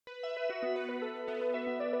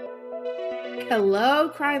Hello,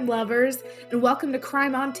 crime lovers, and welcome to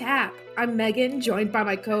Crime on Tap. I'm Megan, joined by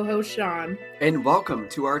my co-host Sean. And welcome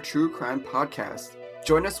to our True Crime Podcast.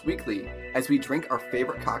 Join us weekly as we drink our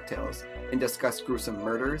favorite cocktails and discuss gruesome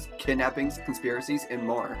murders, kidnappings, conspiracies, and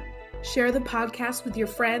more. Share the podcast with your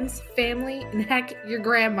friends, family, and heck, your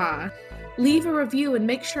grandma. Leave a review and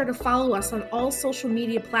make sure to follow us on all social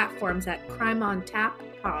media platforms at Crime on Tap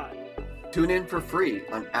Pod. Tune in for free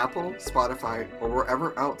on Apple, Spotify, or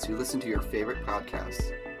wherever else you listen to your favorite podcasts.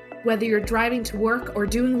 Whether you're driving to work or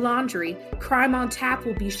doing laundry, Crime on Tap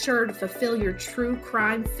will be sure to fulfill your true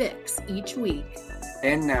crime fix each week.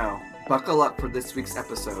 And now, buckle up for this week's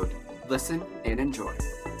episode. Listen and enjoy.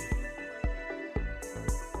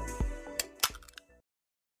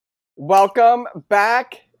 Welcome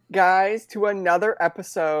back, guys, to another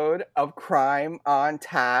episode of Crime on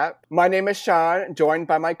Tap. My name is Sean, joined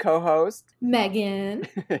by my co-host, Megan.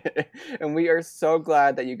 And we are so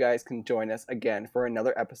glad that you guys can join us again for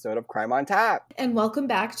another episode of Crime on Tap. And welcome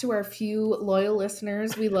back to our few loyal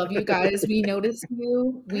listeners. We love you guys. We notice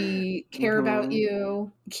you. We care about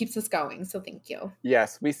you. It keeps us going, so thank you.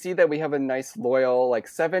 Yes, we see that we have a nice loyal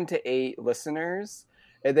 7 to 8 listeners.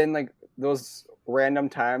 And then those random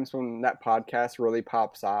times when that podcast really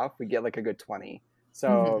pops off, we get a good 20.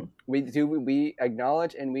 So we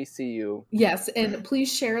acknowledge and we see you. Yes, and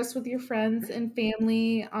please share us with your friends and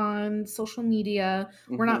family on social media.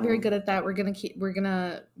 We're not very good at that. We're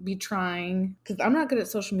gonna be trying, because I'm not good at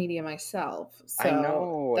social media myself. So I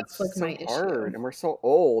know that's it's my so hard, issue. and we're so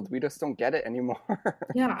old. We just don't get it anymore.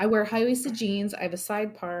 Yeah, I wear high-waisted jeans. I have a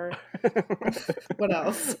side part. What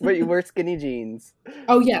else? But you wear skinny jeans.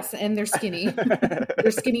 Oh yes, and they're skinny.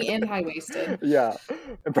 They're skinny and high-waisted. Yeah,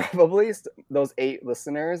 probably those 8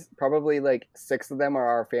 listeners, probably 6 of them are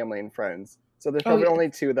our family and friends. So there's probably only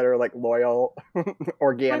 2 that are loyal,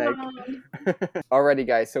 organic. Alrighty,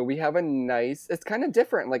 guys. So we have it's kind of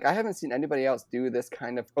different. I haven't seen anybody else do this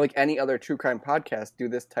kind of, any other true crime podcast do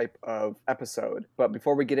this type of episode. But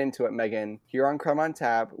before we get into it, Megan, here on Crime on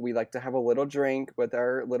Tap, we like to have a little drink with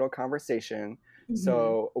our little conversation.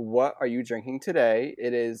 So what are you drinking today?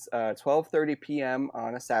 It is 12:30 p.m.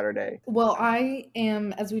 on a Saturday. Well, I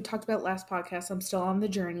am, as we talked about last podcast, I'm still on the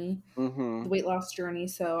journey, the weight loss journey.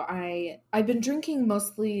 So I've been drinking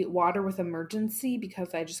mostly water with Emergency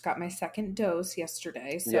because I just got my second dose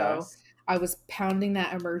yesterday. So yes. I was pounding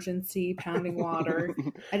that Emergency, pounding water.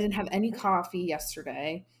 I didn't have any coffee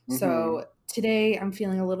yesterday. So today I'm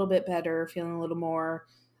feeling a little bit better, feeling a little more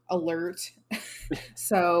alert.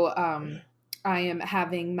 So, I am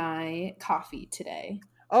having my coffee today.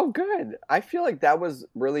 Oh, good. I feel like that was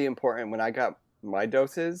really important when I got my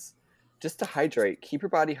doses, just to hydrate. Keep your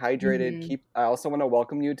body hydrated. I also want to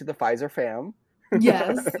welcome you to the Pfizer fam.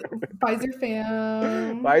 Yes, Pfizer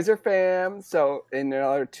fam. Pfizer fam. So in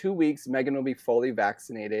another 2 weeks, Megan will be fully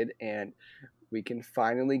vaccinated and we can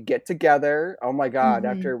finally get together. Oh my God,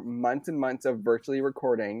 after months and months of virtually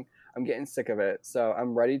recording, I'm getting sick of it. So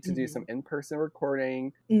I'm ready to do some in-person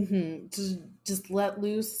recording. Just let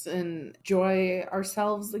loose and enjoy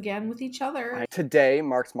ourselves again with each other. Today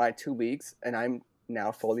marks my 2 weeks and I'm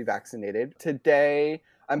now fully vaccinated. Today,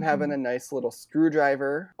 I'm having a nice little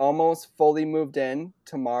screwdriver, almost fully moved in.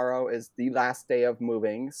 Tomorrow is the last day of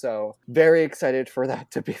moving. So very excited for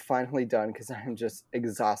that to be finally done because I'm just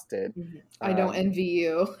exhausted. I don't envy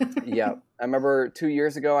you. Yeah. I remember 2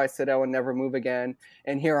 years ago, I said I would never move again.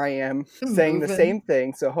 And here I am saying the same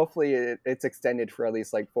thing. So hopefully it's extended for at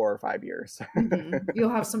least 4 or 5 years. You'll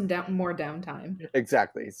have some more downtime.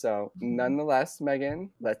 Exactly. So nonetheless, Megan,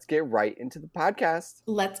 let's get right into the podcast.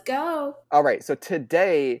 Let's go. All right. So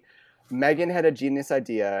today, Megan had a genius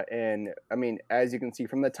idea. And as you can see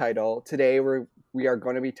from the title, today we are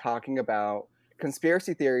going to be talking about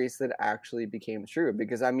conspiracy theories that actually became true.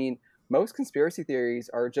 Because most conspiracy theories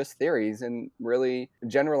are just theories and really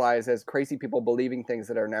generalized as crazy people believing things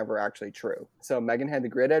that are never actually true. So Megan had the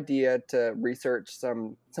great idea to research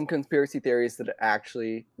some conspiracy theories that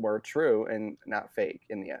actually were true and not fake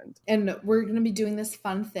in the end. And we're going to be doing this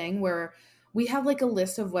fun thing where we have a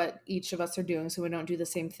list of what each of us are doing so we don't do the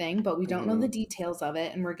same thing, but we don't know the details of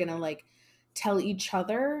it. And we're going to tell each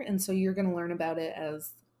other. And so you're going to learn about it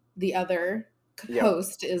as the other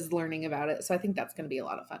host is learning about it. So I think that's going to be a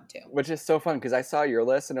lot of fun too. Which is so fun because I saw your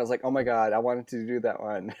list and I was like, oh my God, I wanted to do that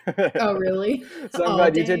one. Oh, really? So I'm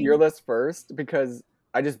glad you did your list first because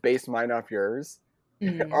I just based mine off yours.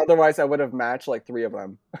 Otherwise, I would have matched 3 of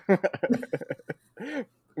them.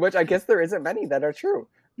 Which I guess there isn't many that are true.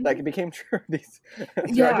 It became true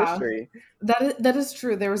throughout history. That is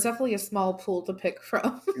true. There was definitely a small pool to pick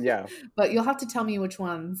from. Yeah. But you'll have to tell me which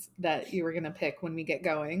ones that you were going to pick when we get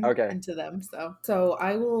going into them. So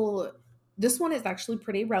I will this one is actually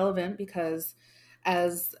pretty relevant because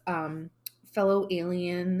as fellow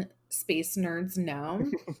alien space nerds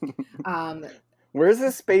know, where's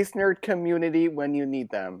the space nerd community when you need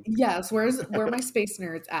them? Yes, where are my space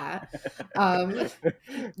nerds at?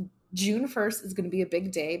 June 1st is going to be a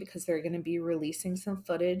big day because they're going to be releasing some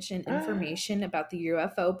footage and information about the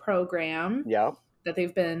UFO program. Yep. That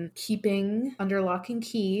they've been keeping under lock and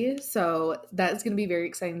key. So that is going to be a very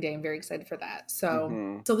exciting day. I'm very excited for that.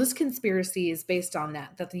 So this conspiracy is based on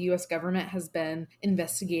that the US government has been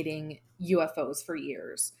investigating UFOs for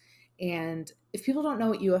years. And if people don't know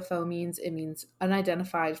what UFO means, it means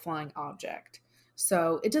unidentified flying object.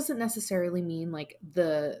 So it doesn't necessarily mean like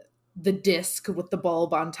the disc with the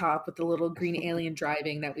bulb on top with the little green alien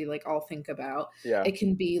driving that we like all think about. Yeah. It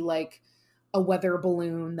can be like a weather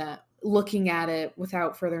balloon that, looking at it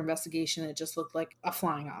without further investigation, it just looked like a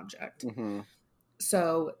flying object.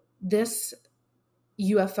 So this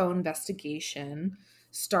UFO investigation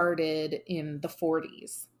started in the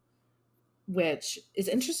 40s, which is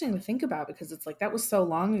interesting to think about because it's like that was so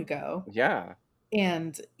long ago. Yeah.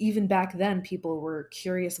 And even back then, people were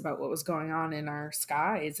curious about what was going on in our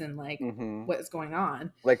skies and like what is going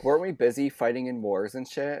on. Like, weren't we busy fighting in wars and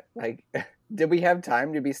shit? Like, did we have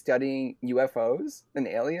time to be studying UFOs and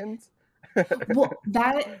aliens? Well,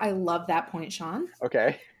 I love that point, Sean.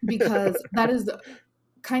 Okay. Because that is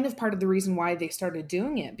kind of part of the reason why they started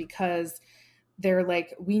doing it, because they're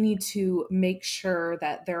like, we need to make sure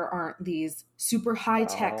that there aren't these super high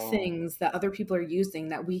tech things that other people are using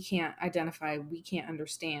that we can't identify, we can't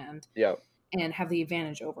understand. Yep. And have the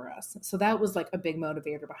advantage over us. So that was like a big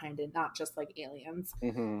motivator behind it, not just like aliens,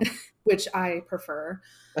 which I prefer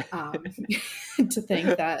to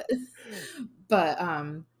think that. But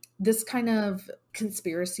this kind of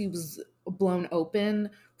conspiracy was blown open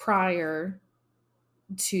prior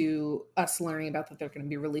to us learning about that they're going to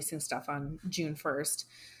be releasing stuff on June 1st.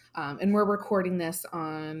 And we're recording this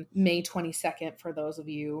on May 22nd for those of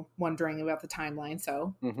you wondering about the timeline.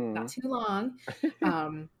 So not too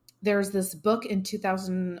long. There's this book in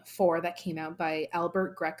 2004 that came out by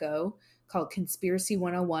Albert Greco called Conspiracy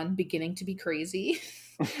 101, Beginning to be Crazy,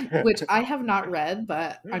 which I have not read,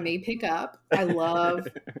 but I may pick up. I love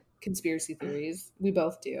conspiracy theories. We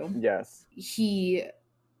both do. Yes. He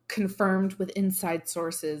confirmed with inside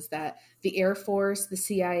sources that the Air Force, the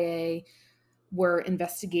CIA were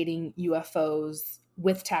investigating UFOs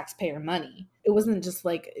with taxpayer money. It wasn't just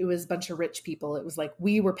like it was a bunch of rich people. It was like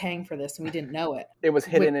we were paying for this and we didn't know it. It was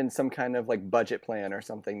hidden in some kind of like budget plan or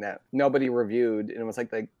something that nobody reviewed, and it was like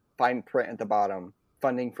the fine print at the bottom,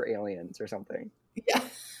 funding for aliens or something.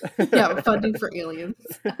 Yeah, funding for aliens.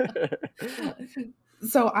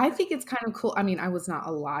 So I think it's kind of cool. I mean, I was not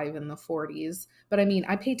alive in the 40s, but I mean,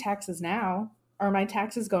 I pay taxes now. Are my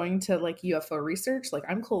taxes going to like UFO research? Like,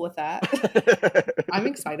 I'm cool with that. I'm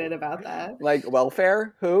excited about that. Like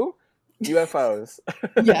welfare? Who? UFOs.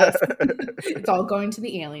 Yes. It's all going to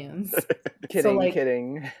the aliens.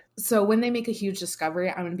 Kidding. So when they make a huge discovery,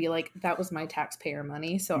 I'm going to be like, that was my taxpayer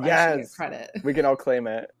money. So yes. I should get credit. We can all claim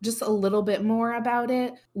it. Just a little bit more about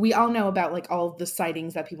it. We all know about like all of the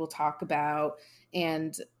sightings that people talk about.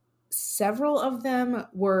 And several of them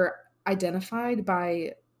were identified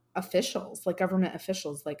by officials, like government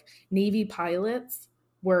officials, like Navy pilots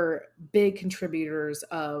were big contributors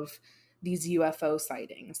of these UFO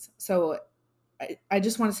sightings. So I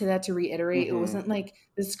just want to say that to reiterate, it wasn't like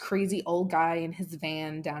this crazy old guy in his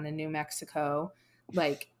van down in New Mexico.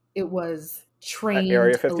 Like it was trained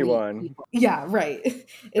Area 51. Yeah, right.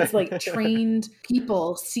 It's like trained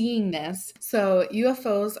people seeing this. So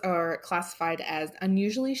UFOs are classified as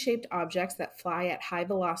unusually shaped objects that fly at high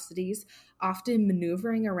velocities, often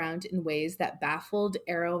maneuvering around in ways that baffled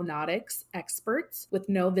aeronautics experts with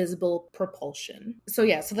no visible propulsion. So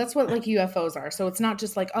yeah, so that's what like UFOs are. So it's not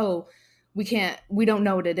just like, oh, we don't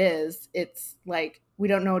know what it is. It's like, we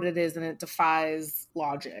don't know what it is and it defies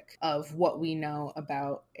logic of what we know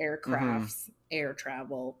about aircrafts, air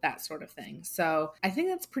travel, that sort of thing. So I think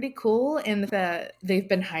that's pretty cool. And that they've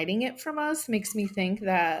been hiding it from us makes me think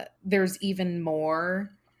that there's even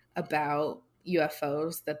more about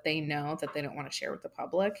UFOs that they know that they don't want to share with the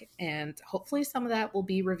public. And hopefully some of that will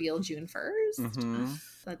be revealed June 1st.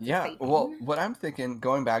 Yeah. Exciting. Well, what I'm thinking,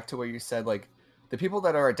 going back to what you said, like, the people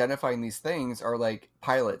that are identifying these things are like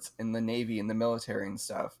pilots in the Navy and the military and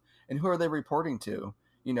stuff. And who are they reporting to?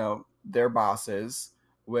 You know, their bosses,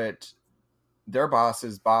 which their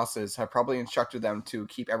bosses have probably instructed them to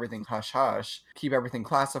keep everything hush-hush, keep everything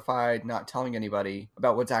classified, not telling anybody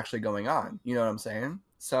about what's actually going on. You know what I'm saying?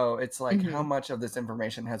 So it's like how much of this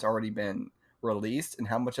information has already been released and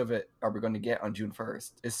how much of it are we going to get on June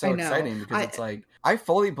 1st. It's so I know. exciting because it's like, I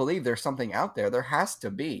fully believe there's something out there. There has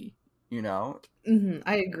to be, you know?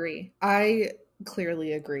 I agree. I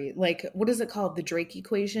clearly agree. Like, what is it called? The Drake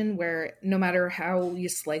equation, where no matter how you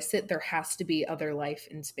slice it, there has to be other life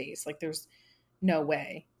in space. Like, there's no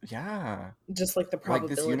way. Yeah. Just like the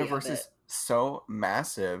probability this universe of it. is so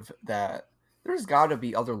massive that there's got to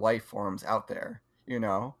be other life forms out there, you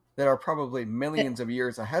know, that are probably millions of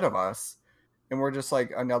years ahead of us, and we're just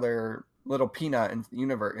like another little peanut in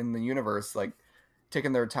the universe, like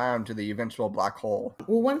taking their time to the eventual black hole.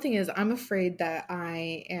 Well, one thing is, I'm afraid that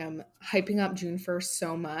I am hyping up June 1st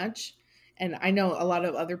so much, and I know a lot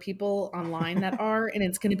of other people online that are, and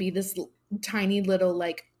it's going to be this tiny little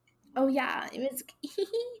like, oh yeah, it was,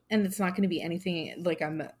 and it's not going to be anything like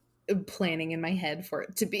I'm planning in my head for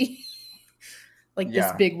it to be. Like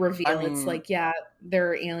this big reveal. I mean, it's like, yeah,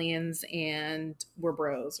 they're aliens and we're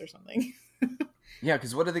bros or something. Yeah,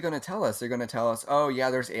 because what are they going to tell us? They're going to tell us, oh,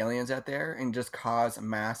 yeah, there's aliens out there, and just cause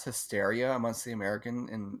mass hysteria amongst the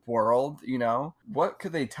American world, you know? What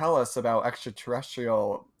could they tell us about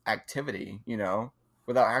extraterrestrial activity, you know,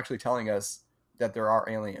 without actually telling us that there are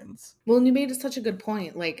aliens? Well, and you made such a good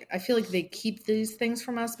point. Like, I feel like they keep these things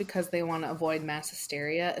from us because they want to avoid mass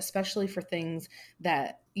hysteria, especially for things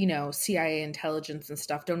that, you know, CIA intelligence and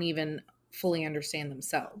stuff don't even fully understand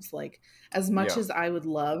themselves. Like, as much as I would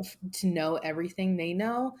love to know everything they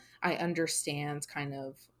know, I understand kind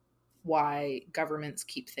of why governments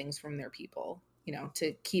keep things from their people, you know,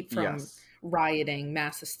 to keep from rioting,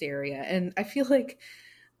 mass hysteria. And I feel like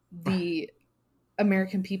the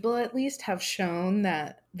American people, at least, have shown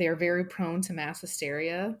that they're very prone to mass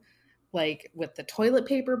hysteria, like with the toilet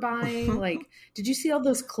paper buying. Like, did you see all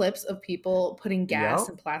those clips of people putting gas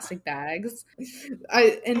in plastic bags?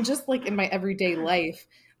 And just like in my everyday life,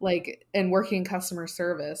 like, and working customer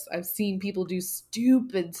service, I've seen people do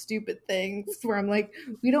stupid things where I'm like,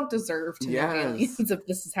 we don't deserve to know aliens if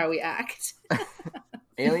this is how we act.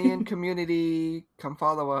 Alien community, come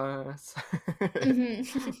follow us.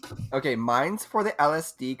 Okay, mine's for the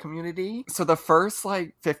LSD community. So the first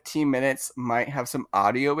like 15 minutes might have some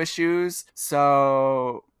audio issues,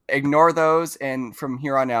 so ignore those, and from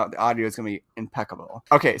here on out the audio is gonna be impeccable.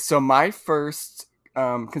 Okay, so my first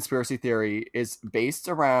conspiracy theory is based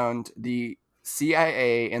around the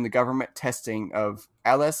CIA and the government testing of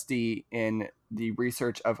LSD in the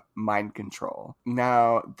research of mind control.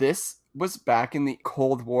 Now, this was back in the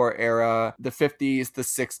Cold War era, the 50s, the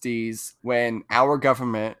 60s, when our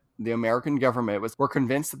government, the American government, were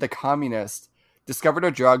convinced that the communists discovered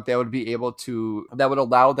a drug that would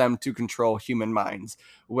allow them to control human minds,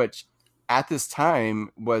 which at this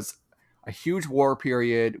time was a huge war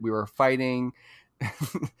period. We were fighting,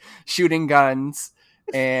 shooting guns,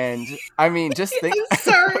 and I mean, just think. I'm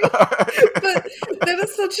sorry, but that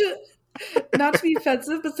is such a, not to be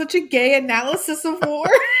offensive, but such a gay analysis of war.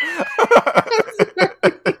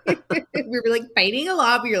 We were like fighting a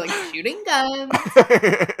lot, but you're like shooting guns.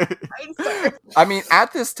 I mean,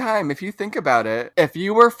 at this time, if you think about it, if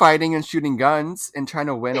you were fighting and shooting guns and trying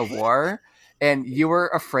to win a war, and you were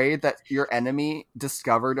afraid that your enemy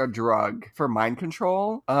discovered a drug for mind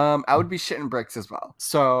control, I would be shitting bricks as well.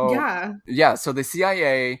 So so the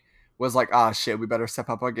CIA was like, shit, we better step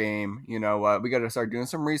up our game. You know what? We got to start doing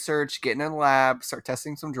some research, get in a lab, start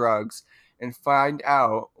testing some drugs, and find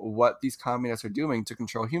out what these communists are doing to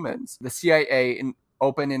control humans. The CIA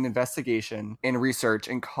opened an investigation and research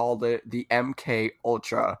and called it the MK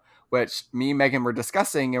Ultra, which me and Megan were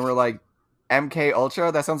discussing, and we're like, MK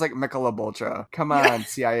Ultra? That sounds like Michelob Ultra. Come on,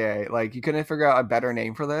 CIA. Like, you couldn't figure out a better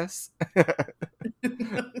name for this?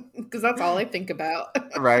 Because that's all I think about.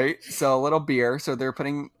 Right? So a little beer. So they're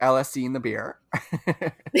putting LSD in the beer.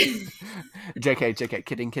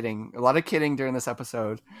 JK, kidding. A lot of kidding during this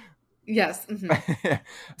episode. Yes. Mm-hmm.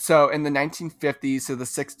 So in the 1950s to the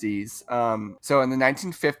 60s, so in the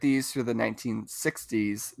 1950s through the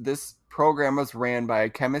 1960s, this program was ran by a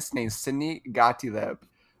chemist named Sidney Gottlieb,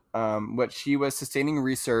 which he was sustaining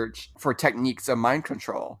research for techniques of mind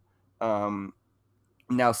control.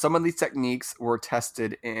 Now, some of these techniques were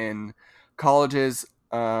tested in colleges,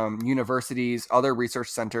 universities, other research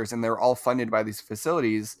centers, and they were all funded by these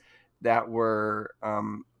facilities that were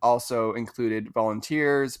also included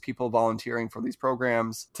volunteers, people volunteering for these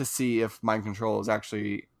programs to see if mind control is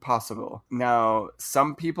actually possible. Now,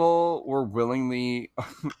 some people were willingly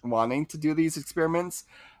wanting to do these experiments,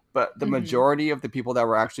 but the majority of the people that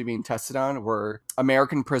were actually being tested on were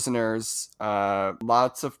American prisoners,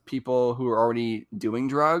 lots of people who were already doing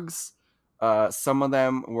drugs, Some of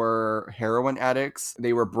them were heroin addicts.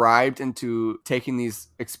 They were bribed into taking these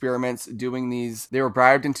experiments, They were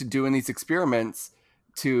bribed into doing these experiments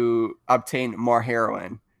to obtain more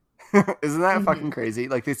heroin. Isn't that fucking crazy?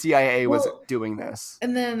 Like the CIA was doing this.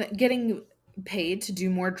 And then getting paid to do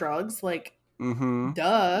more drugs, like,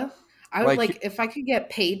 duh. I would like if I could get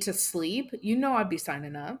paid to sleep, I'd be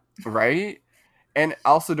signing up. Right? And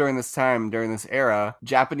also during this era,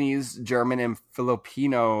 Japanese, German, and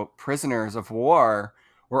Filipino prisoners of war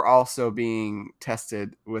were also being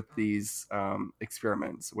tested with these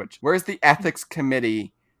experiments. Where's the ethics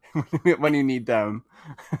committee when you need them?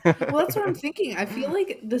 Well, that's what I'm thinking. I feel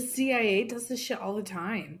like the CIA does this shit all the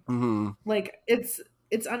time. Like, it's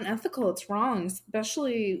unethical. It's wrong,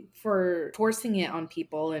 especially for forcing it on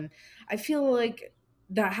people. And I feel like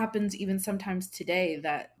that happens even sometimes today,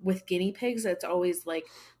 that with guinea pigs, it's always like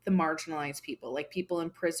the marginalized people, like people in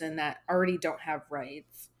prison that already don't have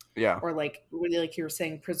rights. Yeah. Or like you were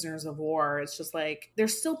saying, prisoners of war. It's just like,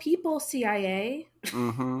 there's still people, CIA.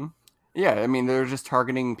 Yeah, I mean, they're just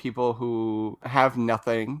targeting people who have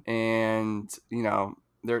nothing, and,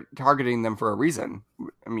 they're targeting them for a reason.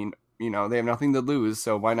 I mean, they have nothing to lose,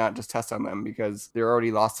 so why not just test on them? Because they're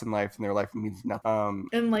already lost in life, and their life means nothing.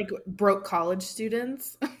 And, like, broke college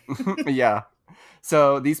students. Yeah.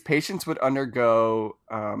 So these patients would undergo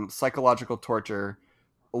psychological torture,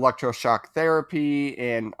 electroshock therapy,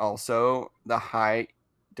 and also the high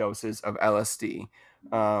doses of LSD,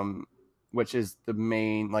 which is the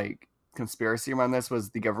main, like, conspiracy around this, was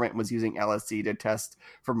the government was using LSD to test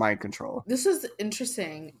for mind control. This is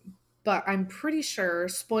interesting, but I'm pretty sure,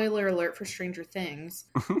 spoiler alert for Stranger Things,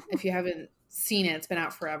 if you haven't seen it, it's been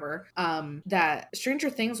out forever, that Stranger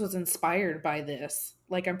Things was inspired by this.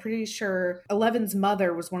 Like, I'm pretty sure Eleven's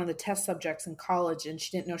mother was one of the test subjects in college, and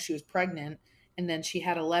she didn't know she was pregnant. And then she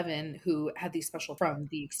had 11, who had these special from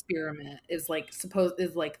the experiment, is like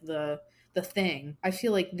the thing. I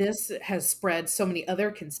feel like this has spread so many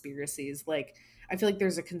other conspiracies. Like, I feel like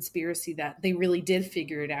there's a conspiracy that they really did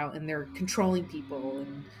figure it out and they're controlling people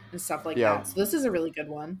and stuff like that. So this is a really good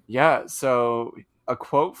one. Yeah. So a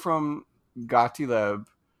quote from Gottlieb,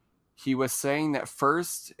 he was saying that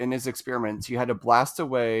first in his experiments, you had to blast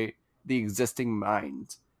away the existing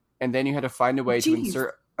mind, and then you had to find a way to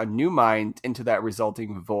insert a new mind into that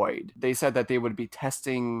resulting void. They said that they would be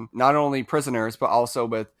testing not only prisoners, but also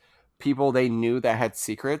with people they knew that had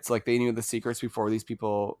secrets. Like, they knew the secrets before these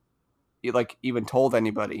people like even told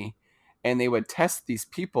anybody, and they would test these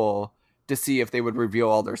people to see if they would reveal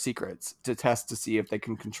all their secrets, to test to see if they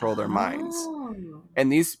can control their minds.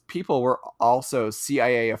 And these people were also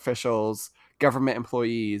CIA officials, government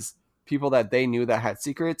employees, people that they knew that had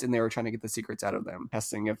secrets, and they were trying to get the secrets out of them,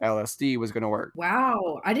 testing if LSD was going to work.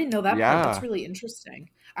 Wow, I didn't know that part. That's really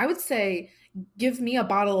interesting. I would say, give me a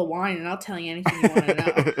bottle of wine and I'll tell you anything you want to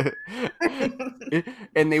know.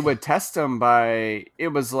 And they would test them by, it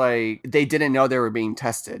was like, they didn't know they were being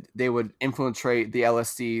tested. They would infiltrate the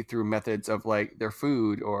LSD through methods of like their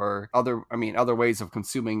food or other ways of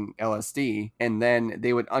consuming LSD. And then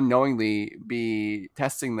they would unknowingly be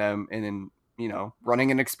testing them and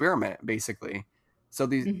running an experiment, basically. So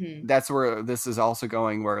that's where this is also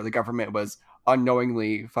going, where the government was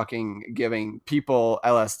unknowingly fucking giving people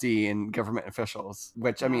LSD and government officials,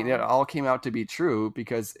 which, I mean, it all came out to be true,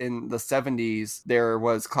 because in the 70s, there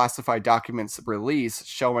was classified documents released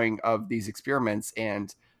showing of these experiments.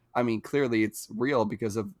 And I mean, clearly it's real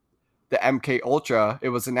because of the MK Ultra. It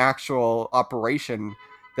was an actual operation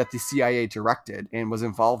that the CIA directed and was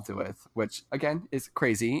involved with, which again is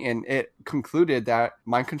crazy. And it concluded that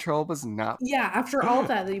mind control was not. Yeah, after all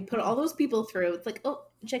that you put all those people through, it's like, oh,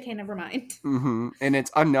 JK, never mind. And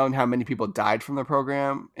it's unknown how many people died from the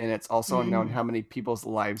program, and it's also unknown how many people's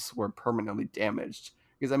lives were permanently damaged.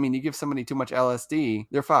 Because, I mean, you give somebody too much LSD,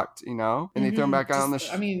 they're fucked, and they throw them back on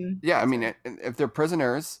the if they're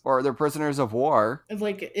prisoners or they're prisoners of war.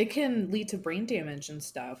 Like, it can lead to brain damage and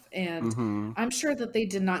stuff. And I'm sure that they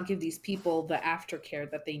did not give these people the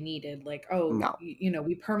aftercare that they needed. Like,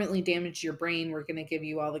 we permanently damaged your brain. We're going to give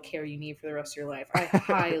you all the care you need for the rest of your life. I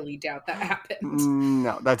highly doubt that happened.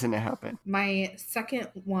 No, that didn't happen. My second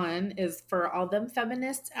one is for all them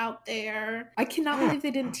feminists out there. I cannot believe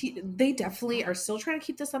they didn't they definitely are still trying to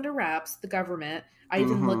keep this under wraps, the government. I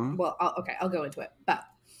even I'll go into it. But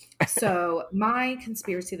so my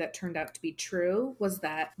conspiracy that turned out to be true was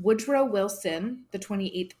that Woodrow Wilson, the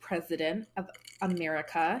 28th president of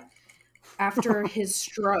America, after his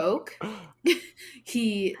stroke,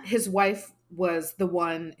 his wife was the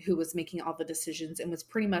one who was making all the decisions and was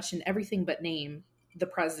pretty much in everything but name the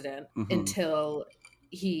president until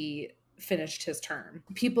he finished his term.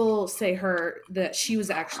 People say that she was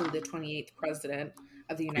actually the 28th president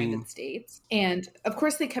of the United States. And of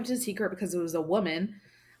course they kept it a secret because it was a woman.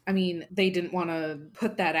 I mean, they didn't want to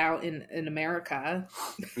put that out in America.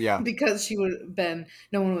 Yeah. Because she would have been,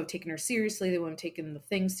 no one would have taken her seriously. They wouldn't have taken the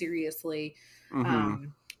thing seriously.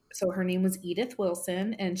 So her name was Edith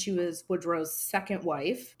Wilson, and she was Woodrow's second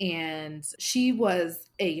wife. And she was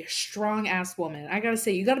a strong ass woman. I gotta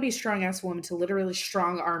say, you gotta be a strong ass woman to literally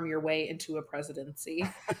strong arm your way into a presidency.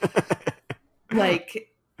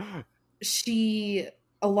 Like, she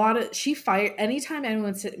fired anytime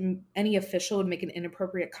any official would make an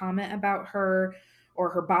inappropriate comment about her or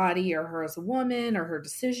her body or her as a woman or her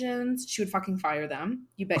decisions, she would fucking fire them.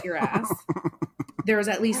 You bet your ass. There was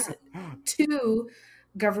at least 2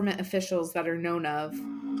 government officials that are known of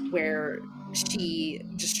where she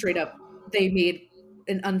just straight up, they made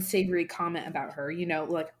an unsavory comment about her, you know,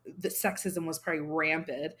 like the sexism was probably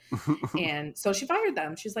rampant. And so she fired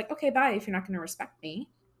them. She's like, okay, bye, if you're not going to respect me.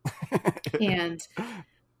 And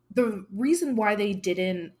the reason why they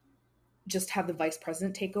didn't just have the vice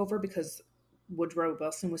president take over because Woodrow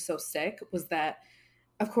Wilson was so sick was that,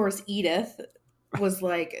 of course, Edith was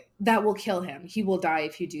like, that will kill him. He will die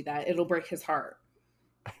if you do that. It'll break his heart.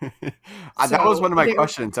 That was one of my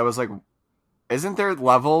questions. I was like, isn't there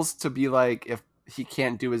levels to be like, if he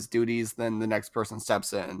can't do his duties, then the next person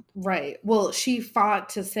steps in? Right. Well, she fought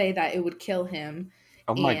to say that it would kill him.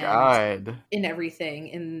 Oh my God. In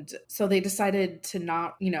everything. And so they decided to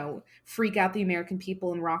not, you know, freak out the American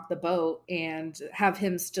people and rock the boat and have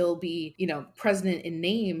him still be, you know, president in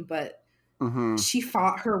name. But she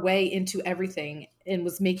fought her way into everything and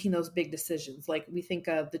was making those big decisions. Like we think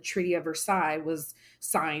of the Treaty of Versailles was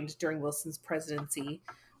signed during Wilson's presidency.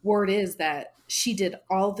 Word is that she did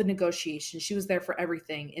all the negotiations. She was there for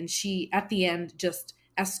everything. And she, at the end, just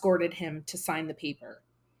escorted him to sign the paper.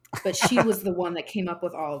 But she was the one that came up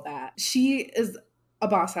with all of that. She is a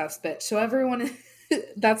boss ass bitch. So everyone,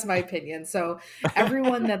 that's my opinion. So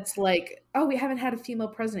everyone that's like, oh, we haven't had a female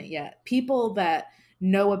president yet. People that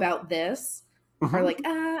know about this are like,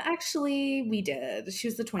 actually, we did. She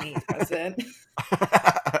was the 28th president.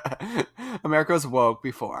 America was woke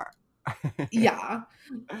before. Yeah.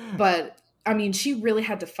 But I mean, she really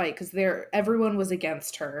had to fight because everyone was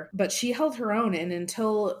against her, but she held her own. And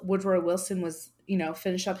until Woodrow Wilson was, you know,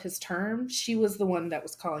 finish up his term, she was the one that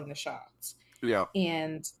was calling the shots. Yeah.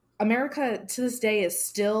 And America to this day is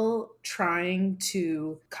still trying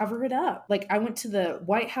to cover it up. Like I went to the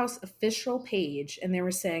White House official page and they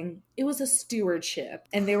were saying it was a stewardship.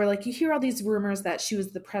 And they were like, you hear all these rumors that she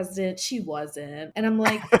was the president. She wasn't. And I'm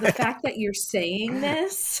like, the fact that you're saying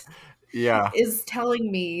this is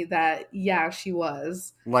telling me that, yeah, she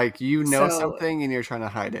was. Like, you know, something and you're trying to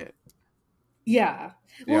hide it. Yeah.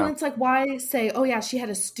 Well, it's like, why say, oh yeah, she had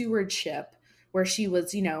a stewardship where she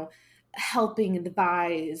was, you know, helping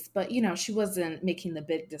advise, but you know, she wasn't making the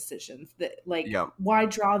big decisions. That why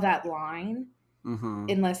draw that line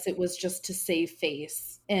unless it was just to save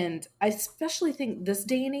face? And I especially think this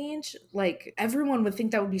day and age, like everyone would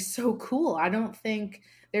think that would be so cool. I don't think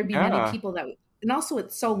there'd be many people that would. And also,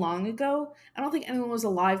 it's so long ago. I don't think anyone was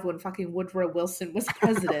alive when fucking Woodrow Wilson was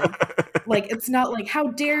president. Like, it's not like, how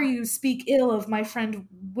dare you speak ill of my friend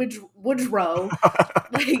Woodrow?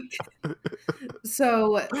 Like,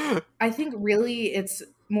 so I think really it's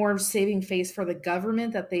more of saving face for the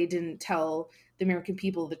government that they didn't tell the American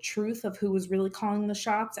people the truth of who was really calling the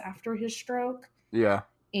shots after his stroke. Yeah.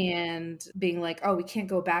 And being like, oh, we can't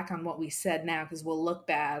go back on what we said now because we'll look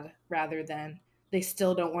bad, rather than they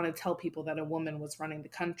still don't want to tell people that a woman was running the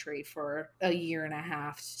country for a year and a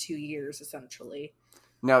half to 2 years, essentially.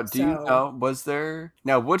 Now, you know,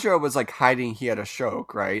 now Woodrow was like hiding he had a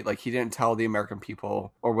stroke, right? Like he didn't tell the American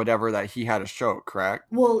people or whatever that he had a stroke, correct?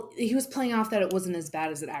 Well, he was playing off that it wasn't as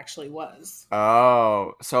bad as it actually was.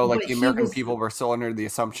 Oh, so like the American people were still under the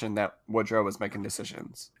assumption that Woodrow was making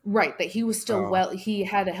decisions. Right, that he was still he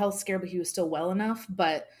had a health scare, but he was still well enough.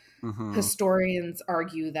 But historians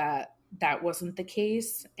argue that that wasn't the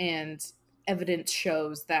case, and evidence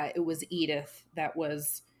shows that it was Edith that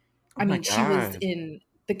was, she was in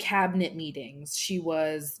the cabinet meetings. She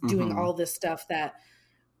was doing all this stuff that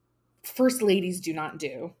first ladies do not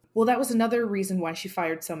do. Well, that was another reason why she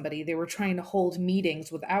fired somebody. They were trying to hold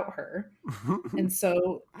meetings without her. And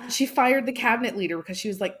so she fired the cabinet leader because she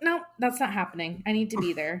was like, no, that's not happening. I need to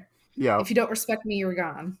be there. Yeah. If you don't respect me, you're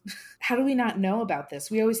gone. How do we not know about this?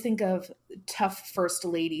 We always think of tough first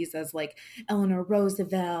ladies as like Eleanor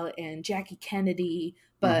Roosevelt and Jackie Kennedy,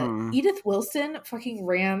 but Edith Wilson fucking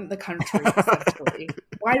ran the country, essentially.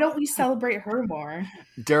 Why don't we celebrate her more?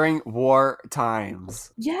 During war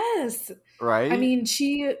times. Yes. Right? I mean,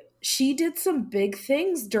 she she did some big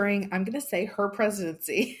things during, I'm going to say, her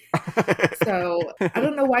presidency. So I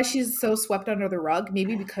don't know why she's so swept under the rug.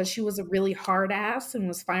 Maybe because she was a really hard ass and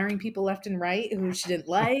was firing people left and right who she didn't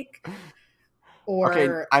like. Or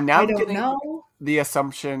okay, I'm now I don't getting know. the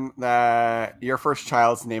assumption that your first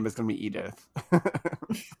child's name is going to be Edith.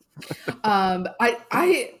 I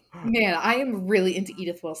am really into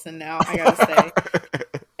Edith Wilson now, I gotta say.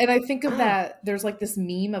 And I think of that, there's like this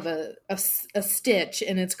meme of a Stitch,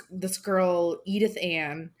 and it's this girl, Edith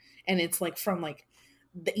Ann, and it's like from like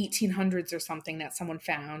the 1800s or something that someone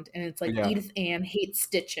found, and it's like Edith Ann hates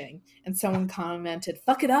stitching, and someone commented,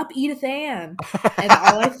 "Fuck it up, Edith Ann," and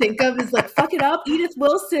all I think of is like, "Fuck it up, Edith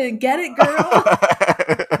Wilson, get it,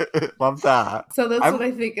 girl." Love that. So that's what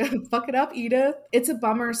I think of. Fuck it up, Edith. It's a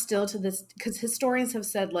bummer still to this, because historians have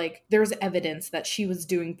said like there's evidence that she was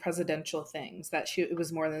doing presidential things, that it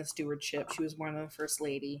was more than a stewardship, she was more than a first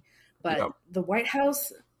lady, but the White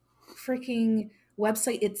House freaking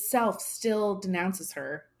website itself still denounces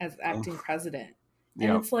her as acting president.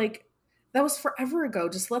 And it's like, that was forever ago.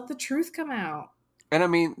 Just let the truth come out. And I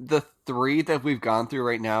mean, the three that we've gone through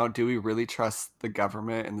right now, do we really trust the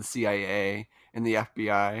government and the CIA and the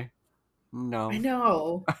FBI? No. I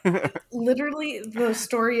know. Literally, the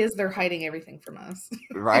story is they're hiding everything from us.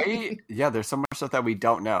 Right? Yeah, there's so much stuff that we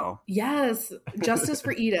don't know. Yes. Justice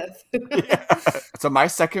for Edith. So my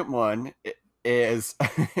second one is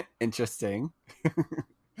interesting.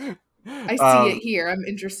 I see it here. I'm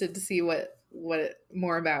interested to see what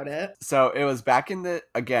more about it. So it was back in the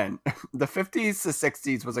 50s to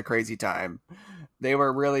 60s was a crazy time. They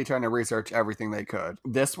were really trying to research everything they could.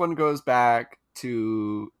 This one goes back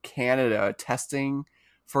to Canada testing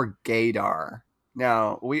for gaydar.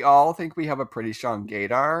 Now, we all think we have a pretty strong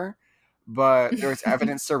gaydar, but there's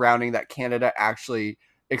evidence surrounding that Canada actually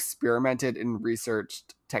experimented and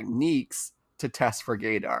researched techniques to test for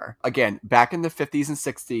gaydar. Again, back in the 50s and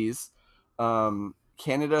 60s,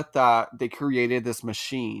 Canada thought they created this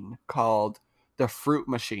machine called the fruit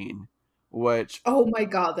machine, which... Oh my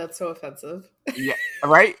God, that's so offensive. Yeah,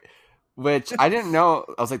 right? Which I didn't know.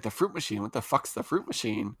 I was like, the fruit machine? What the fuck's the fruit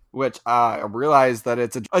machine? Which I realized that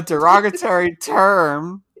it's a derogatory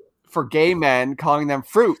term for gay men, calling them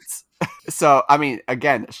fruits. So, I mean,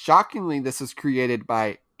 again, shockingly, this was created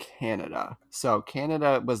by Canada. So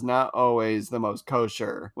Canada was not always the most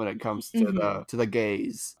kosher when it comes to the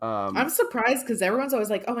gays. I'm surprised because everyone's always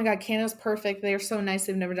like, "Oh my God, Canada's perfect. They're so nice.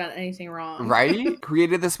 They've never done anything wrong." Right?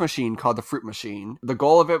 Created this machine called the fruit machine. The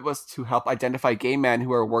goal of it was to help identify gay men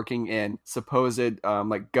who are working in supposed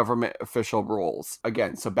like government official roles.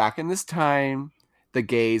 Again, so back in this time, the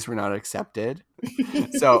gays were not accepted.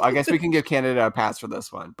 So I guess we can give Canada a pass for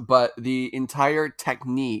this one. But the entire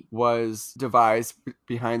technique was devised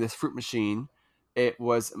behind this fruit machine. It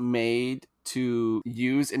was made to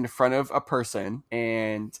use in front of a person,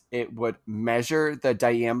 and it would measure the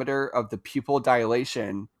diameter of the pupil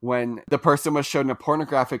dilation when the person was shown a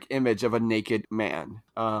pornographic image of a naked man.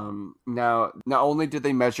 Now, not only did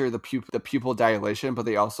they measure the pupil dilation, but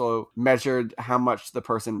they also measured how much the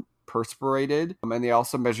person perspirated, and they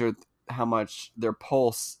also measured how much their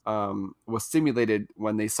pulse was stimulated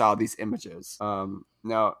when they saw these images.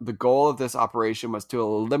 Now, the goal of this operation was to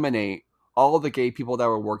eliminate all of the gay people that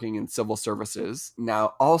were working in civil services.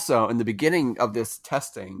 Now, also, in the beginning of this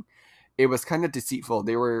testing, it was kind of deceitful.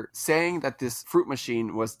 They were saying that this fruit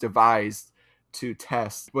machine was devised to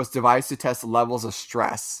test levels of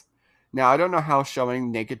stress. Now, I don't know how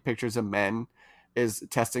showing naked pictures of men is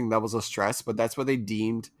testing levels of stress, but that's what they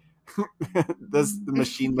deemed the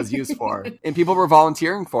machine was used for. And people were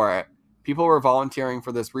volunteering for it. People were volunteering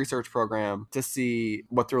for this research program to see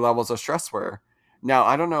what their levels of stress were. Now,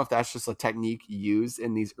 I don't know if that's just a technique used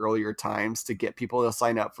in these earlier times to get people to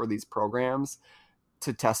sign up for these programs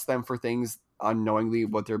to test them for things unknowingly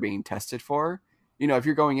what they're being tested for. You know, if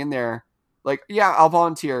you're going in there, like, yeah, I'll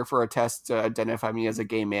volunteer for a test to identify me as a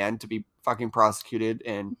gay man to be fucking prosecuted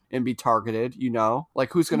and be targeted, you know?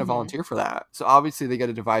 Like, who's going to volunteer for that? So obviously they got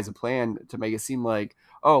to devise a plan to make it seem like,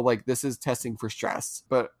 oh, like this is testing for stress.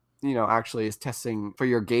 But, you know, actually it's testing for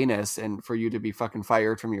your gayness and for you to be fucking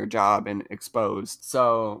fired from your job and exposed.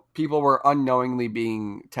 So people were unknowingly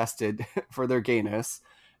being tested for their gayness.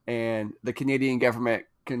 And the Canadian government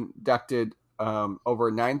conducted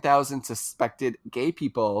over 9,000 suspected gay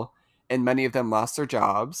people, and many of them lost their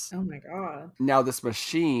jobs. Oh my God. Now this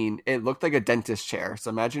machine, it looked like a dentist chair. So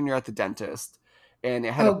imagine you're at the dentist, and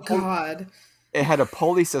it had it had a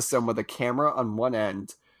pulley system with a camera on one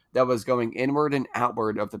end that was going inward and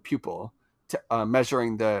outward of the pupil, to,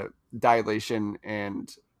 measuring the dilation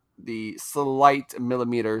and the slight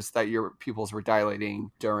millimeters that your pupils were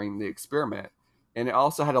dilating during the experiment. And it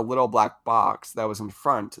also had a little black box that was in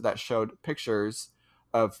front that showed pictures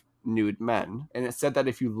of nude men. And it said that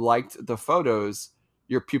if you liked the photos,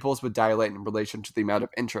 your pupils would dilate in relation to the amount of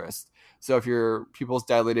interest. So if your pupils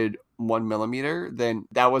dilated 1 millimeter, then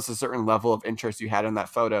that was a certain level of interest you had in that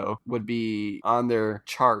photo would be on their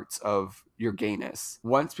charts of your gayness.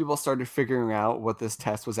 Once people started figuring out what this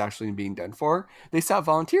test was actually being done for, they stopped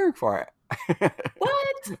volunteering for it.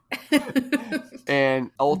 What?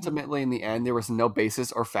 And ultimately, in the end, there was no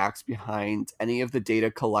basis or facts behind any of the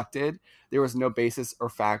data collected. There was no basis or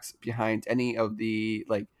facts behind any of the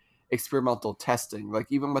experimental testing. Like,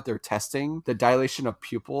 even with their testing, the dilation of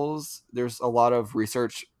pupils, there's a lot of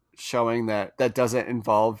research showing that doesn't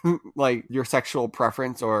involve like your sexual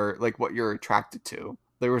preference or like what you're attracted to.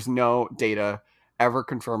 There was no data ever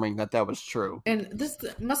confirming that was true. And this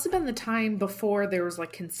must have been the time before there was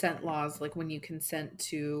like consent laws, like when you consent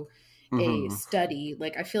to a study.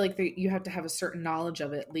 Like, I feel like you have to have a certain knowledge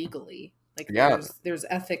of it legally. Like, there's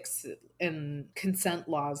ethics and consent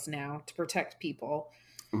laws now to protect people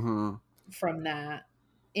from that.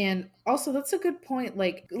 And also, that's a good point.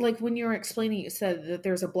 Like when you were explaining, you said that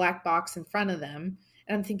there's a black box in front of them.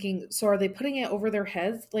 And I'm thinking, so are they putting it over their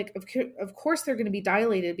heads? Like, of course they're going to be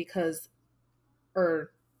dilated because,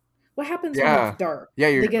 or what happens when it's dark? Yeah,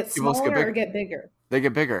 they get smaller or get bigger? They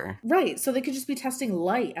get bigger. Right. So they could just be testing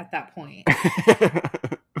light at that point.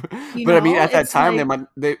 But I mean, at that time,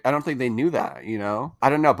 I don't think they knew that, I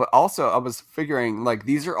don't know. But also I was figuring like,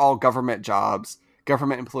 these are all government jobs,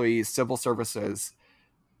 government employees, civil services.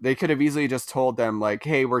 They could have easily just told them like,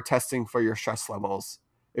 hey, we're testing for your stress levels.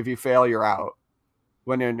 If you fail, you're out.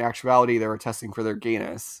 When in actuality, they were testing for their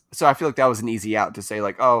gayness. So I feel like that was an easy out to say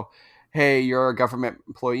like, oh, hey, you're a government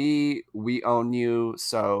employee. We own you.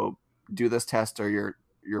 So do this test or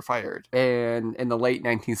you're fired. And in the late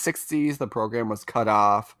 1960s, the program was cut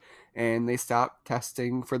off and they stopped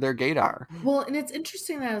testing for their gaydar. Well, and it's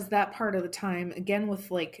interesting that it was that part of the time, again, with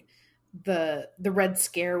like the Red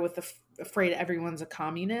Scare with afraid everyone's a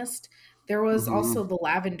communist. There was also the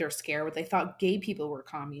Lavender Scare where they thought gay people were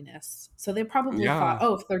communists. So they probably thought,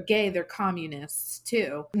 oh, if they're gay, they're communists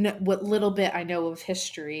too. What little bit I know of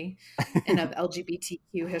history and of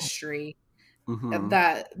LGBTQ history,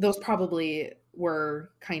 that those probably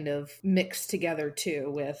were kind of mixed together too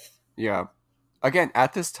with. Yeah. Again,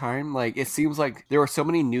 at this time, like, it seems like there were so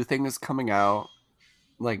many new things coming out,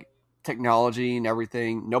 like technology and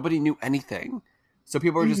everything. Nobody knew anything. So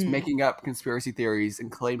people were just making up conspiracy theories and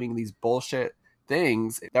claiming these bullshit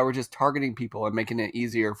things that were just targeting people and making it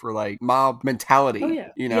easier for like mob mentality. Oh, yeah.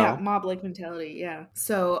 Yeah, mob-like mentality, yeah.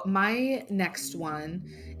 So my next one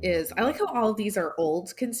is, I like how all of these are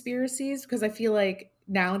old conspiracies because I feel like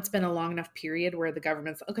now it's been a long enough period where the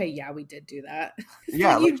government's, okay, yeah, we did do that.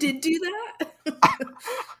 Yeah. You did do that?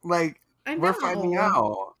 Like, we're finding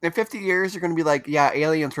out. In 50 years, you're going to be like, yeah,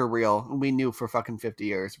 aliens were real. We knew for fucking 50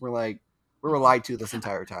 years. We're like, we were lied to this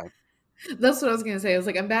entire time. That's what I was going to say. I was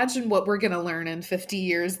like, imagine what we're going to learn in 50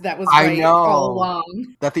 years that was right all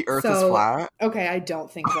along. That the earth is flat? Okay, I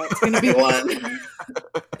don't think that's going to be one.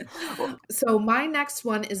 So my next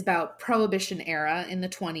one is about Prohibition era in the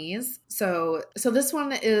 1920s. So this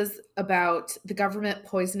one is about the government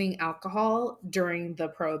poisoning alcohol during the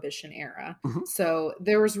Prohibition era. So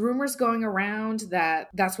there was rumors going around that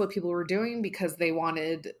that's what people were doing because they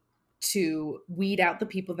wanted to weed out the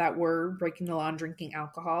people that were breaking the law and drinking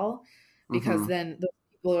alcohol, because then the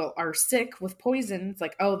people are sick with poison. It's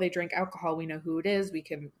like, oh, they drank alcohol. We know who it is. We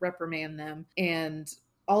can reprimand them. And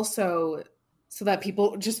also so that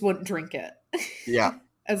people just wouldn't drink it. Yeah.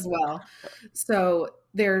 As well. So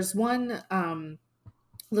there's one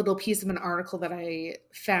little piece of an article that I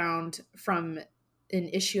found from an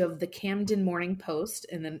issue of the Camden Morning Post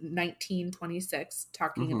in the 1926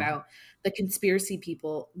 talking about the conspiracy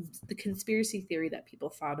theory that people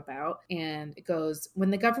thought about. And it goes,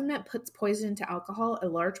 when the government puts poison into alcohol, a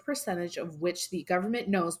large percentage of which the government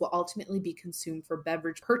knows will ultimately be consumed for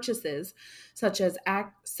beverage purchases, such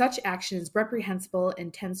action is reprehensible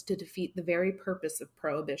and tends to defeat the very purpose of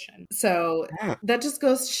prohibition. So that just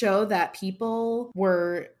goes to show that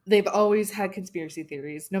they've always had conspiracy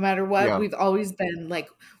theories. No matter what, we've always been like,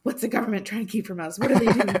 what's the government trying to keep from us? What are they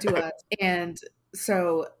doing to us? And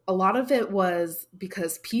so a lot of it was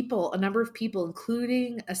because a number of people,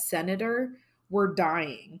 including a senator, were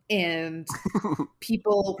dying. And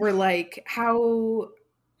people were like, how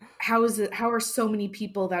are so many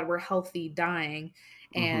people that were healthy dying?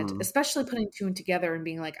 And especially putting two and together and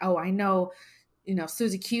being like, oh, I know,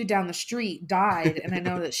 Susie Q down the street died and I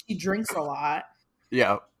know that she drinks a lot.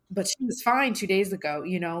 Yeah. But she was fine 2 days ago,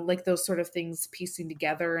 like those sort of things piecing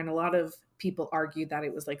together. And a lot of people argued that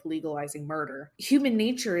it was like legalizing murder. Human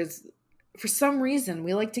nature is, for some reason,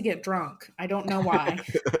 we like to get drunk. I don't know why.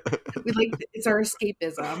 It's our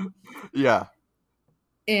escapism. Yeah.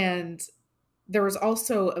 And there was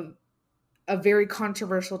also a very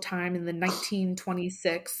controversial time in the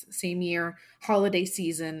 1926, same year, holiday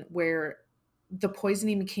season, where the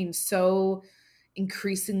poisoning became so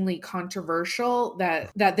increasingly controversial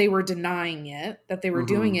that they were denying it, that they were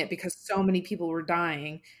doing it because so many people were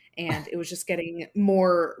dying, and it was just getting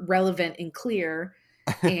more relevant and clear.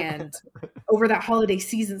 And over that holiday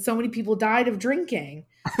season, so many people died of drinking.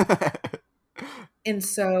 And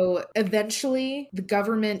so eventually the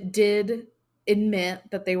government did admit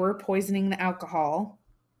that they were poisoning the alcohol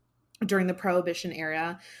during the Prohibition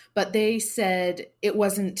era, but they said it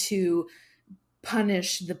wasn't to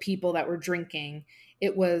punish the people that were drinking.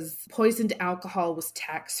 It was poisoned alcohol was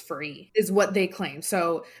tax-free, is what they claim.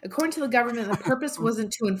 So according to the government, the purpose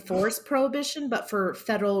wasn't to enforce prohibition, but for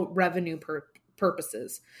federal revenue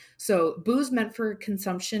purposes. So booze meant for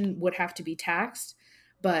consumption would have to be taxed,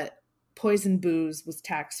 but poison booze was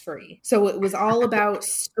tax-free. So it was all about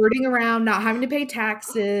skirting around, not having to pay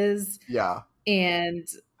taxes. Yeah. And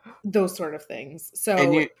those sort of things. So,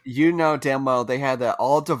 and you know damn well they had that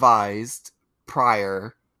all devised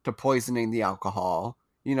prior to poisoning the alcohol.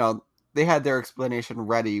 You know, they had their explanation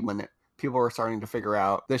ready when people were starting to figure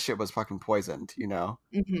out this shit was fucking poisoned, you know?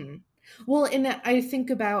 Mm-hmm. Well, and I think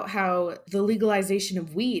about how the legalization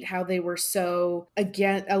of weed, how they were so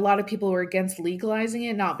against, a lot of people were against legalizing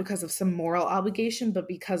it, not because of some moral obligation, but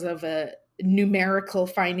because of a numerical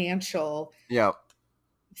financial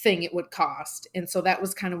thing it would cost. And so that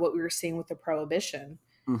was kind of what we were seeing with the prohibition.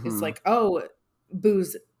 It's like, oh,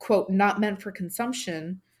 booze, quote, not meant for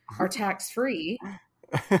consumption, are tax-free.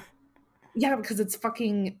 Yeah, because it's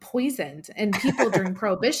fucking poisoned. And people during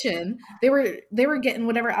Prohibition, they were getting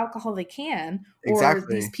whatever alcohol they can. Or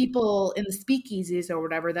these people in the speakeasies or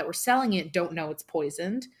whatever that were selling it don't know it's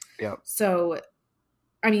poisoned. Yep. So,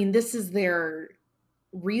 I mean, this is their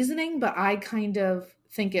reasoning, but I kind of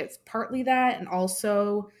think it's partly that, and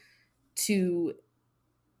also to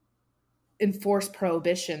enforce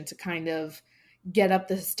prohibition to kind of get up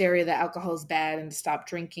the hysteria that alcohol is bad and to stop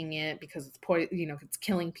drinking it because it's it's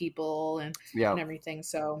killing people and everything.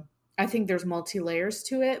 So I think there's multi-layers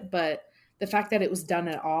to it, but the fact that it was done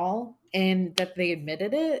at all and that they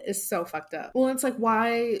admitted it is so fucked up. Well, it's like,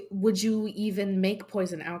 why would you even make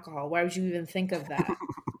poison alcohol? Why would you even think of that?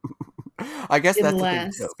 I guess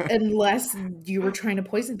unless you were trying to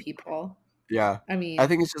poison people. Yeah. I mean, I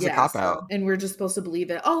think it's just a cop-out. And we're just supposed to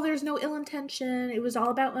believe it. Oh, there's no ill intention. It was all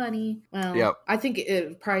about money. Well, I think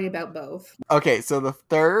it's probably about both. Okay, so the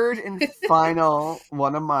third and final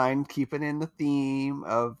one of mine, keeping in the theme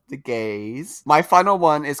of the gays. My final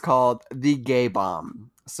one is called the gay bomb.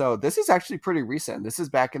 So this is actually pretty recent. This is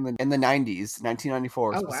back in the 90s,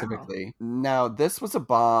 1994 specifically. Wow. Now, this was a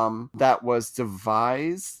bomb that was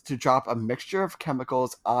devised to drop a mixture of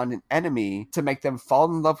chemicals on an enemy to make them fall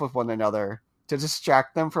in love with one another, to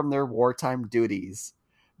distract them from their wartime duties.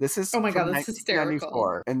 This is oh my god, that's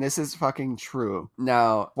hysterical. And this is fucking true.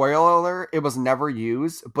 Now, spoiler alert, it was never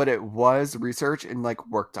used, but it was researched and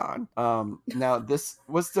worked on. Now, this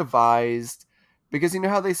was devised because you know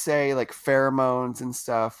how they say pheromones and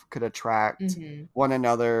stuff could attract one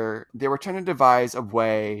another. They were trying to devise a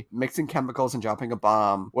way, mixing chemicals and dropping a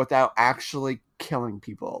bomb without actually killing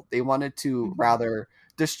people. They wanted to rather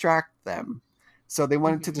distract them. So they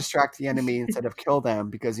wanted to distract the enemy instead of kill them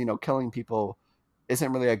because, killing people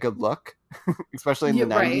isn't really a good look, especially in the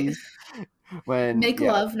 90s. When make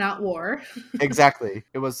love, not war. Exactly.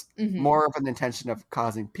 It was more of an intention of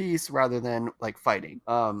causing peace rather than fighting.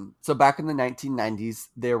 So back in the 1990s,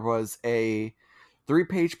 there was a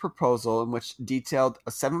 3-page proposal in which detailed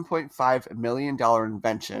a $7.5 million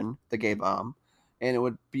invention, the gay bomb, and it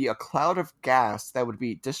would be a cloud of gas that would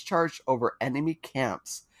be discharged over enemy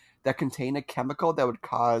camps that contain a chemical that would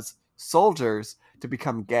cause soldiers to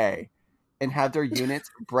become gay and have their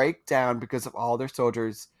units break down because of all their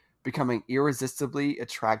soldiers becoming irresistibly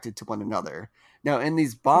attracted to one another. Now, in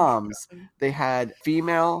these bombs, they had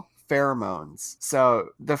female pheromones. So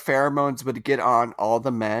the pheromones would get on all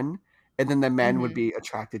the men, and then the men would be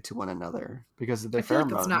attracted to one another because of their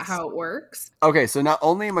pheromones. That's not how it works. Okay, so not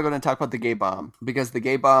only am I going to talk about the gay bomb, because the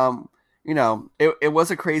gay bomb, it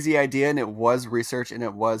was a crazy idea, and it was researched, and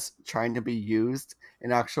it was trying to be used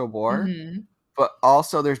in actual war. But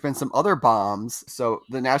also there's been some other bombs. So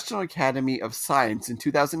the National Academy of Science in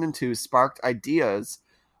 2002 sparked ideas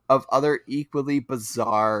of other equally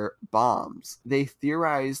bizarre bombs. They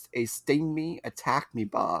theorized a sting me, attack me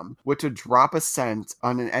bomb, which would drop a scent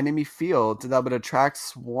on an enemy field that would attract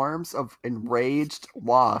swarms of enraged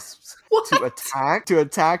wasps to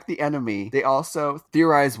attack the enemy. They also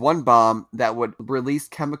theorized one bomb that would release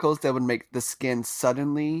chemicals that would make the skin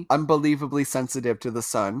suddenly unbelievably sensitive to the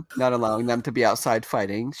sun, not allowing them to be outside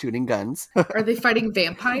fighting, shooting guns. Are they fighting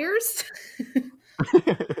vampires?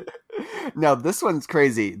 Now, this one's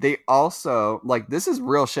crazy. They also, like, this is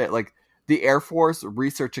real shit. Like, the Air Force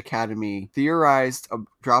Research Academy theorized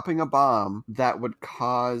dropping a bomb that would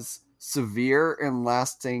cause severe and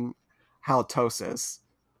lasting halitosis,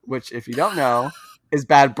 which, if you don't know, is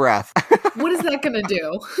bad breath. What is that gonna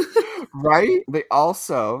do? Right? They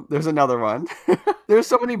also, there's another one. There's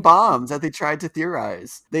so many bombs that they tried to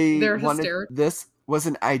theorize. They're hysterical. This was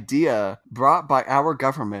an idea brought by our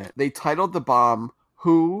government. They titled the bomb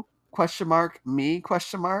 "Who? Me?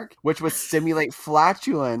 Which would stimulate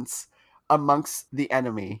flatulence amongst the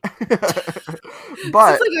enemy.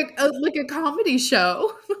 But it's like a comedy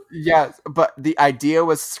show. Yes, but the idea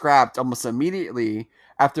was scrapped almost immediately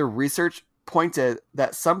after research pointed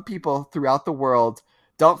that some people throughout the world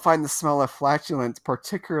don't find the smell of flatulence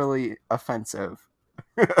particularly offensive.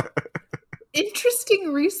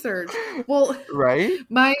 Interesting research. Well, right?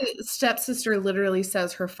 My stepsister literally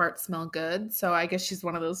says her farts smell good, so I guess she's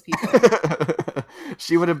one of those people.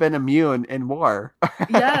 She would have been immune in war.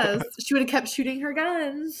 Yes, she would have kept shooting her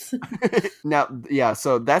guns. Now, yeah,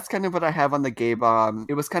 so that's kind of what I have on the gay bomb.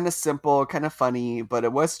 It was kind of simple, kind of funny, but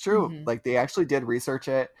it was true. Mm-hmm. Like, they actually did research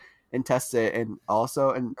it and test it, and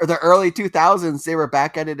also in the early 2000s, they were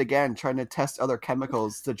back at it again, trying to test other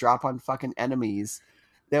chemicals to drop on fucking enemies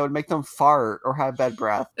that would make them fart or have bad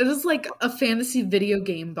breath. It is like a fantasy video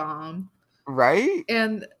game bomb. Right?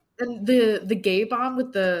 And the gay bomb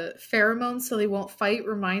with the pheromones so they won't fight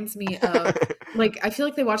reminds me of, like, I feel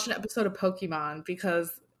like they watched an episode of Pokemon,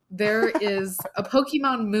 because there is a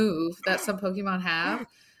Pokemon move that some Pokemon have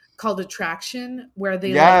called Attraction, where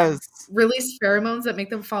they like, release pheromones that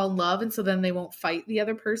make them fall in love, and so then they won't fight the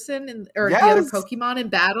other person or the other Pokemon in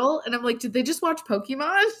battle. And I'm like, did they just watch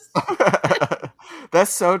Pokemon?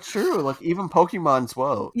 That's so true. Like, even Pokemon's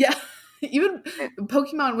won't. Yeah. Even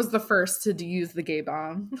Pokemon was the first to use the gay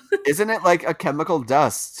bomb. Isn't it like a chemical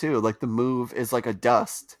dust too? Like, the move is like a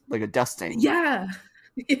dust, like a dusting. Yeah.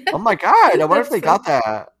 Oh my god! I wonder if they got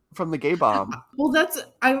that from the gay bomb. Well,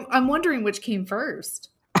 I'm wondering which came first.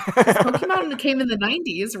 Pokemon came in the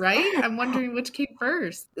 90s, right? I'm wondering which came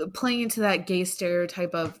first. Playing into that gay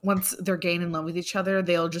stereotype of once they're gay and in love with each other,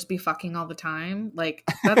 they'll just be fucking all the time. Like,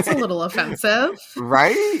 that's a little offensive.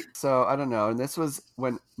 Right? So, I don't know. And this was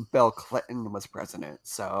when Bill Clinton was president,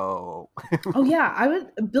 so... Oh, yeah.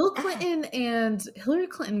 Bill Clinton and Hillary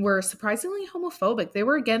Clinton were surprisingly homophobic. They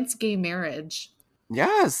were against gay marriage.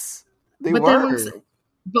 Yes, they were.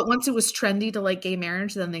 But once it was trendy to like gay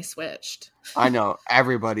marriage, then they switched. I know,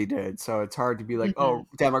 everybody did. So it's hard to be like, oh,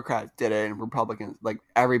 Democrats did it and Republicans, like,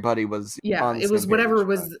 everybody was. Yeah, it was whatever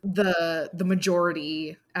was the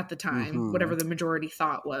majority at the time, whatever the majority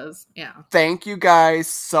thought was. Yeah. Thank you guys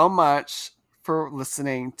so much for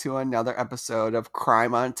listening to another episode of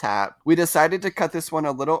Crime on Tap. We decided to cut this one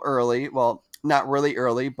a little early. Well, not really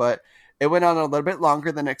early, but it went on a little bit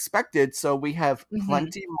longer than expected, so we have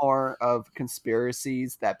plenty more of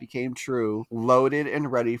conspiracies that became true loaded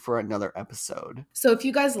and ready for another episode. So if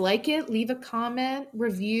you guys like it, leave a comment,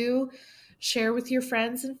 review, share with your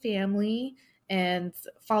friends and family, and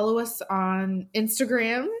follow us on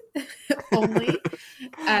Instagram only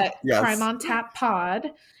at Crime on Tap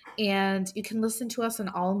Pod. And you can listen to us on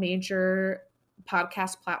all major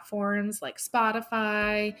podcast platforms like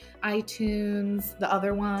Spotify, iTunes, the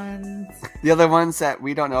other ones. The other ones that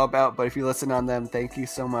we don't know about, but if you listen on them, thank you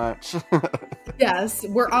so much. Yes,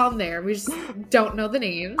 we're on there. We just don't know the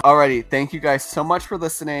names. Alrighty, thank you guys so much for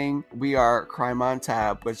listening. We are Crime on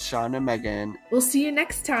Tap with Sean and Megan. We'll see you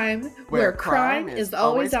next time, where crime is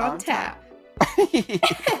always on tap.